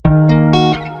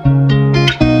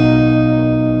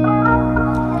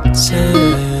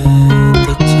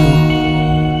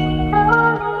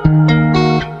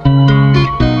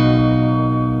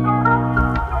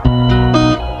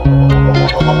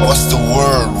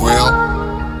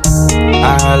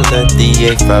let the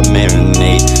A5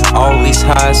 marinate. Always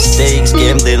high stakes,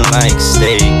 gambling like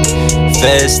steak.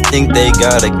 Feds think they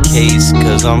got a case,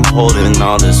 cause I'm holding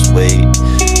all this weight.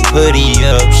 Hoodie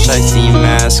up, shiny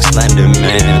mask, slender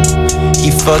man.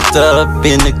 He fucked up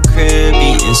in the crib,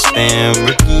 eating spam.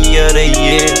 Rookie of the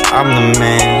year, I'm the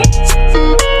man.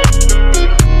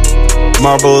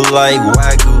 Marble like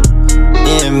Wagyu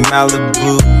in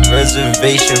Malibu.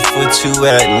 Reservation for two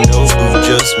at Nobu,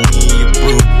 just me and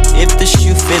boo. If the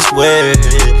shoe fits, wear it.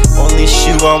 Only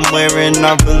shoe I'm wearing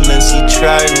are Balenci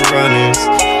Tri-Runners.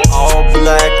 All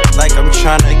black, like I'm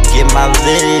tryna get my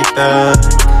lid back.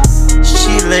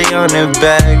 She lay on her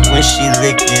back when she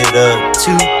licked it up.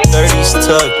 230s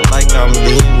tucked like I'm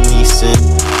Liam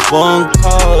Neeson. One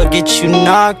call, get you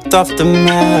knocked off the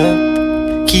map.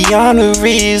 Keanu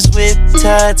Reeves with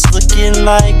tats looking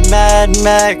like Mad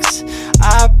Max.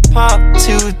 I pop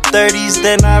 230s,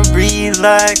 then I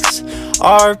relax.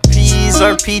 RPs,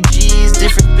 RPGs,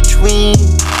 different between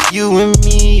you and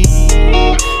me.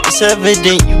 It's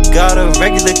evident you got a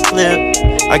regular clip,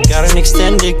 I got an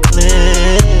extended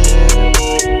clip.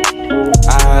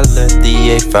 I let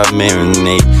the A5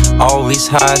 marinate. Always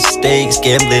high stakes,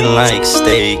 gambling like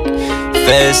steak.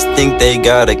 Feds think they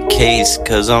got a case,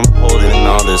 cause I'm holding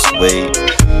all this weight.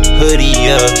 Hoodie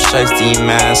up, shiny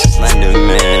mask, slender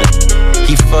man.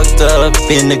 He fucked up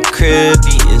in the crib,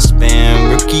 eating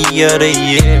spam. Rookie of the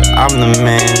year, I'm the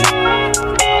man.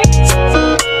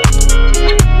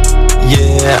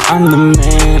 Yeah, I'm the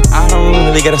man, I don't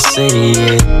really gotta say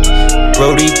it.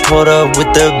 Brody pulled up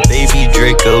with the baby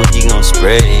Draco, he gon'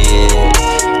 spray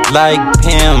it. Like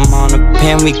Pam on a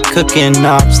pan, we cooking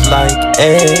ops like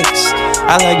eggs.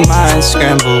 I like mine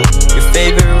scrambled. Your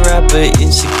favorite rapper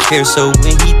insecure, so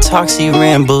when he talks he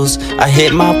rambles. I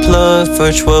hit my plug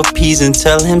for 12 P's and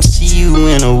tell him see you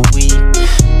in a week.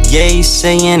 Yeah, he's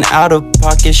saying out of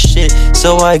pocket shit,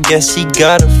 so I guess he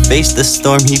gotta face the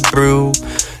storm he brewed.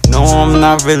 No, I'm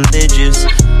not religious,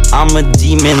 I'm a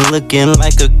demon looking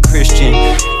like a Christian.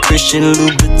 Christian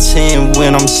Louboutin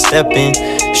when I'm stepping.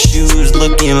 Shoes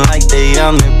looking like they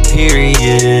on their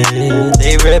period.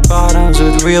 They red bottoms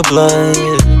with real blood,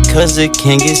 cause it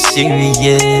can get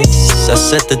serious. I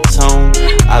set the tone,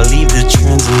 I leave the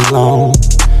trends alone.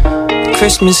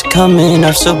 Christmas coming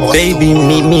up, so baby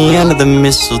meet me under the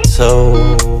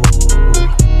mistletoe.